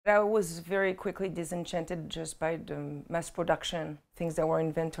I was very quickly disenchanted just by the mass production. Things that were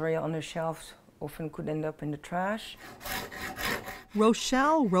inventory on the shelves often could end up in the trash.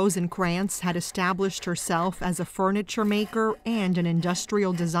 Rochelle Rosenkrantz had established herself as a furniture maker and an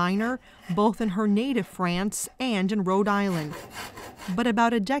industrial designer, both in her native France and in Rhode Island. But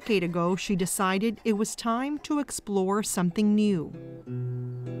about a decade ago, she decided it was time to explore something new.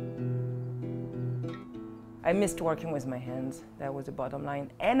 I missed working with my hands. That was the bottom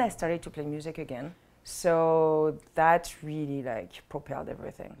line. And I started to play music again. So that really propelled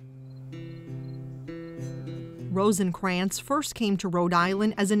everything. Rosenkrantz first came to Rhode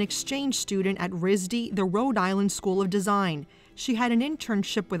Island as an exchange student at RISD, the Rhode Island School of Design. She had an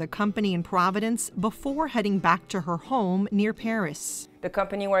internship with a company in Providence before heading back to her home near Paris. The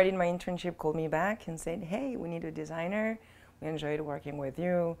company where I did my internship called me back and said, hey, we need a designer. We enjoyed working with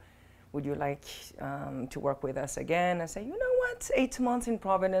you. Would you like to work with us again? I said, you know what, 8 months in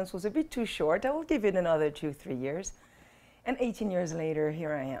Providence was a bit too short. I will give it another 2-3 years. And 18 years later,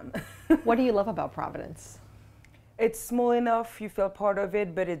 here I am. What do you love about Providence? It's small enough, you feel part of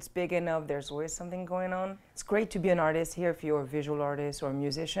it, but it's big enough, there's always something going on. It's great to be an artist here. If you're a visual artist or a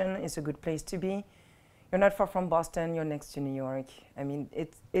musician, it's a good place to be. You're not far from Boston, you're next to New York. I mean,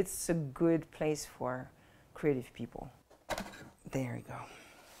 it's a good place for creative people. There you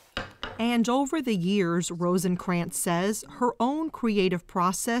go. And over the years, Rosenkrantz says, her own creative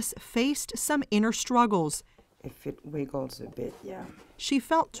process faced some inner struggles. If it wiggles a bit, yeah. She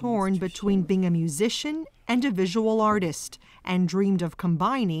felt torn between being a musician and a visual artist, and dreamed of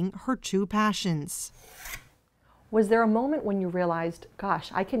combining her two passions. Was there a moment when you realized,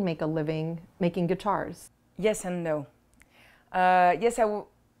 gosh, I can make a living making guitars? Yes and no.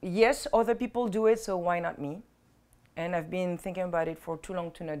 Yes, other people do it, so why not me? And I've been thinking about it for too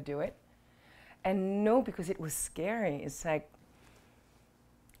long to not do it. And no, because it was scary. It's like,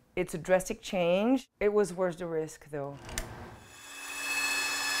 it's a drastic change. It was worth the risk, though.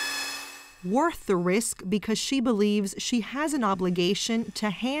 Worth the risk because she believes she has an obligation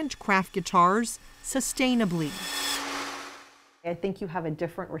to handcraft guitars sustainably. I think you have a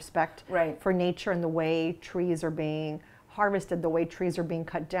different respect Right. for nature and the way trees are being harvested, the way trees are being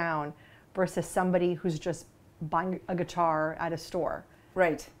cut down, versus somebody who's just buying a guitar at a store.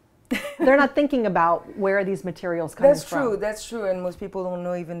 Right. They're not thinking about where are these materials coming from. That's true, and most people don't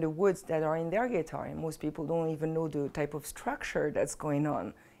know even the woods that are in their guitar, and most people don't even know the type of structure that's going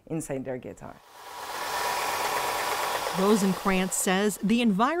on inside their guitar. Rosenkrantz says the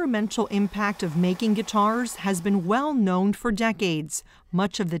environmental impact of making guitars has been well known for decades.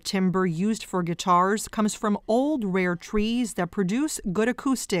 Much of the timber used for guitars comes from old, rare trees that produce good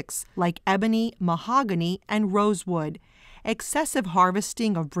acoustics, like ebony, mahogany, and rosewood. Excessive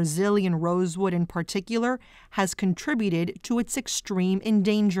harvesting of Brazilian rosewood in particular has contributed to its extreme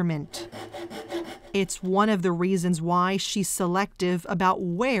endangerment. It's one of the reasons why she's selective about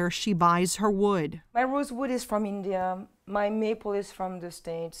where she buys her wood. My rosewood is from India. My maple is from the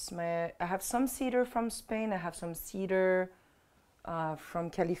States. I have some cedar from Spain. I have some cedar from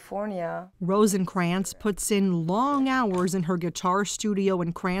California. Rosenkrantz puts in long hours in her guitar studio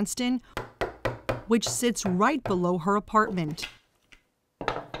in Cranston, which sits right below her apartment.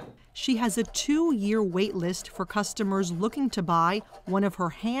 She has a 2-year wait list for customers looking to buy one of her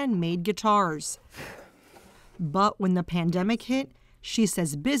handmade guitars. But when the pandemic hit, she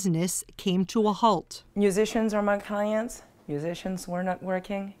says business came to a halt. Musicians are my clients. Musicians were not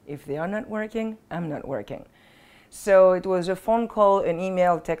working. If they are not working, I'm not working. So it was a phone call, an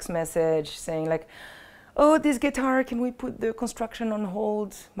email, text message saying like, oh, this guitar, can we put the construction on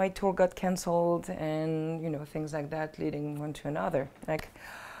hold? My tour got canceled, and things like that, leading one to another. Like,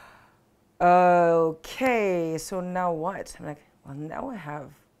 okay, so now what? I'm like, well, now I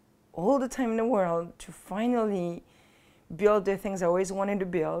have all the time in the world to finally build the things I always wanted to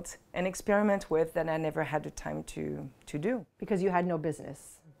build and experiment with that I never had the time to do. Because you had no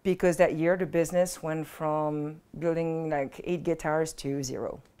business. Because that year the business went from building like 8 guitars to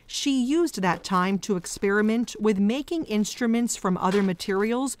 0. She used that time to experiment with making instruments from other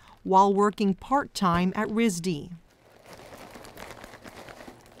materials while working part-time at RISD.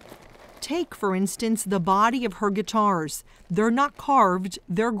 Take, for instance, the body of her guitars. They're not carved,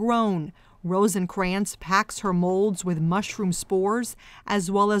 they're grown. Rosenkrantz packs her molds with mushroom spores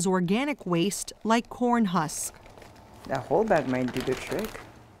as well as organic waste like corn husk. That whole bag might do the trick.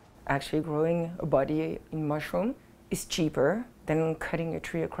 Actually, growing a body in mushroom is cheaper than cutting a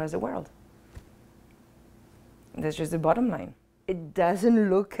tree across the world. That's just the bottom line. It doesn't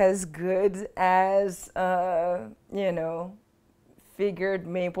look as good as, figured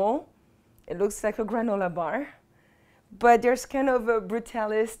maple. It looks like a granola bar, but there's kind of a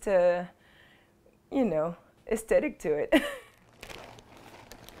brutalist, you know, aesthetic to it.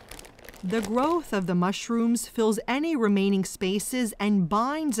 The growth of the mushrooms fills any remaining spaces and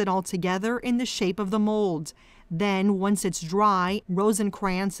binds it all together in the shape of the mold. Then, once it's dry,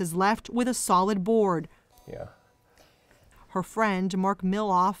 Rosenkrantz is left with a solid board. Yeah. Her friend, Mark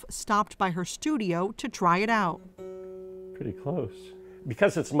Miloff, stopped by her studio to try it out. Pretty close.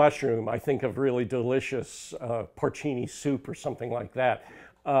 Because it's mushroom, I think of really delicious porcini soup or something like that.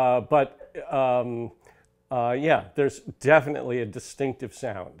 Yeah, there's definitely a distinctive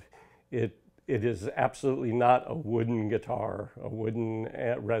sound. It is absolutely not a wooden guitar, a wooden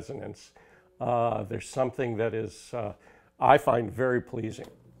resonance. There's something that is, I find very pleasing.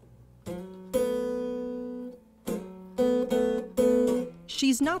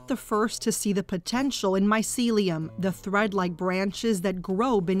 She's not the first to see the potential in mycelium, the thread-like branches that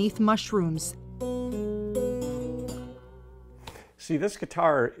grow beneath mushrooms. See, this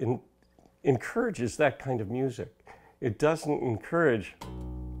guitar encourages that kind of music. It doesn't encourage,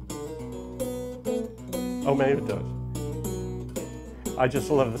 oh, maybe it does. I just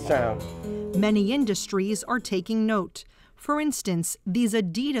love the sound. Many industries are taking note. For instance, these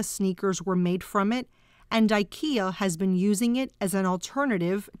Adidas sneakers were made from it, and IKEA has been using it as an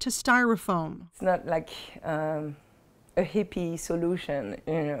alternative to styrofoam. It's not like a hippie solution,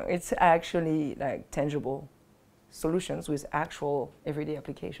 you know, it's actually like tangible solutions with actual everyday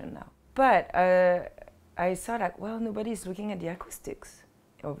application now. But I saw like, well, nobody's looking at the acoustics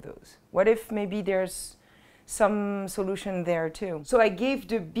of those. What if maybe there's some solution there too? So I gave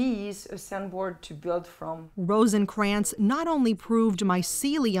the bees a soundboard to build from. Rosenkrantz not only proved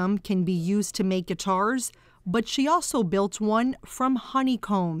mycelium can be used to make guitars, but she also built one from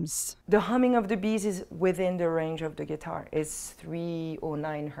honeycombs. The humming of the bees is within the range of the guitar. It's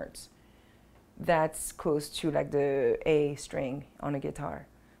 309 hertz. That's close to like the A string on a guitar.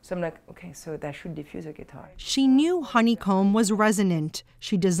 So I'm like, okay, so that should diffuse a guitar. She knew honeycomb was resonant.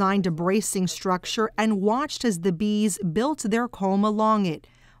 She designed a bracing structure and watched as the bees built their comb along it.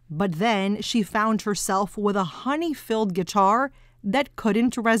 But then she found herself with a honey-filled guitar that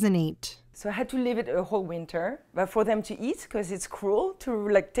couldn't resonate. So I had to leave it a whole winter, but for them to eat, because it's cruel to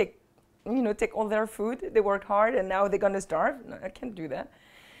like take all their food. They work hard and now they're gonna starve. No, I can't do that.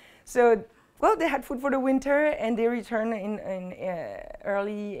 So, well, they had food for the winter and they returned in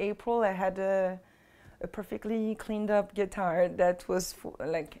early April. I had a perfectly cleaned up guitar that was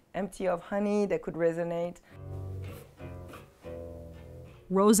like empty of honey that could resonate.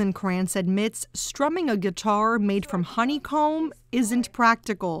 Rosenkrantz admits strumming a guitar made from honeycomb isn't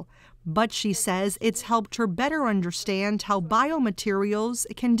practical, but she says it's helped her better understand how biomaterials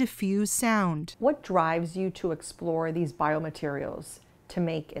can diffuse sound. What drives you to explore these biomaterials to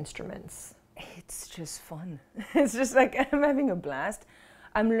make instruments? It's just fun. It's just like I'm having a blast.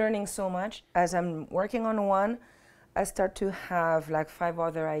 I'm learning so much. As I'm working on one, I start to have like 5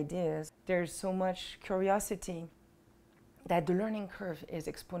 other ideas. There's so much curiosity that the learning curve is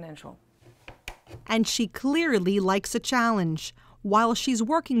exponential. And she clearly likes a challenge. While she's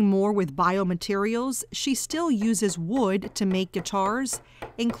working more with biomaterials, she still uses wood to make guitars,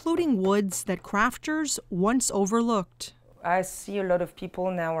 including woods that crafters once overlooked. I see a lot of people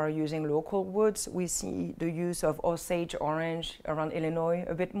now are using local woods. We see the use of Osage orange around Illinois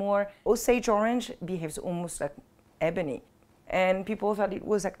a bit more. Osage orange behaves almost like ebony. And people thought it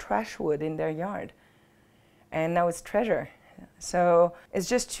was like trash wood in their yard. And now it's treasure. So it's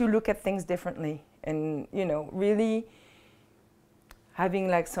just to look at things differently. And, you know, really having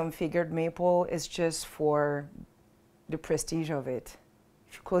like some figured maple is just for the prestige of it.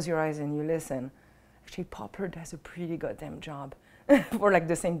 If you close your eyes and you listen, actually poplar does a pretty goddamn job for like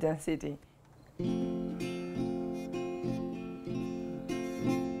the same density. I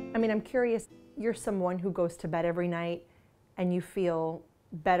mean, I'm curious, you're someone who goes to bed every night and you feel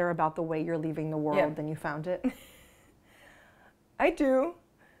better about the way you're leaving the world than you found it? I do.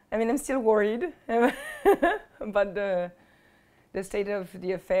 I mean, I'm still worried about the state of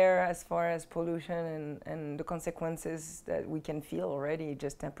the affair as far as pollution and the consequences that we can feel already,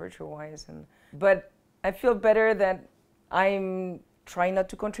 just temperature-wise. But I feel better that I'm trying not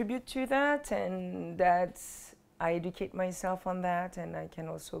to contribute to that, and that I educate myself on that, and I can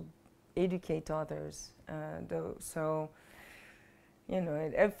also educate others. So, you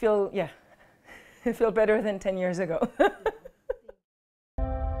know, I feel better than 10 years ago.